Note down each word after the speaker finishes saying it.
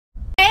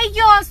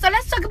y'all, so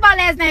let's talk about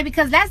last night,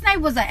 because last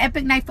night was an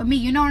epic night for me.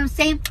 You know what I'm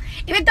saying?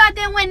 Even though I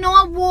didn't win no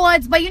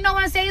awards, but you know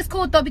what I'm saying? It's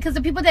cool though, because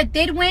the people that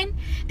did win,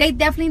 they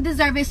definitely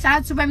deserve it. Shout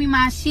out to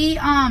Remy. She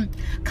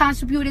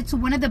contributed to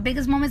one of the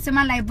biggest moments in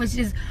my life, which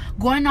is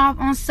going off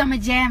on Summer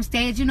Jam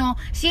stage. You know,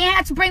 she ain't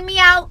had to bring me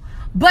out,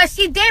 but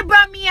she did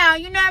bring me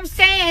out. You know what I'm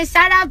saying?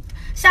 Shout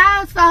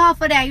out for her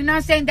for that. You know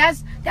what I'm saying? That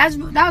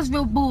was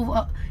real boo.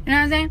 You know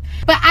what I'm saying?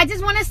 But I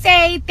just want to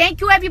say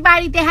thank you,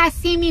 everybody that has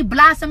seen me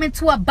blossom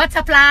into a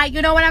butterfly.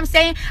 You know what I'm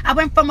saying? I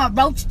went from a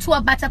roach to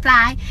a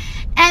butterfly.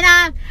 And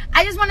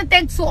I just want to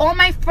thank to all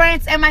my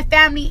friends and my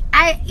family.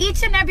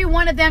 Each and every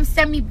one of them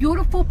sent me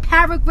beautiful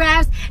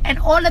paragraphs, and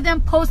all of them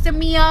posted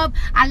me up.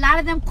 A lot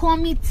of them called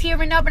me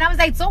tearing up, and I was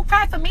like, don't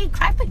cry for me,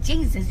 cry for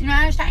Jesus. You know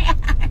what I'm saying?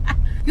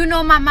 You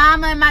know, my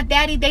mama and my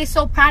daddy, they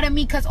so proud of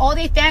me, because all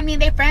their family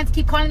and their friends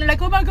keep calling. They're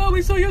like, oh my God,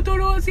 we saw you through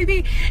the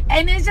OCD.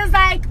 And it's just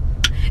like,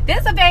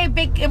 there's a very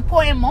big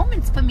important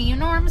moments for me. You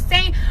know what I'm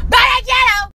saying? But I get out.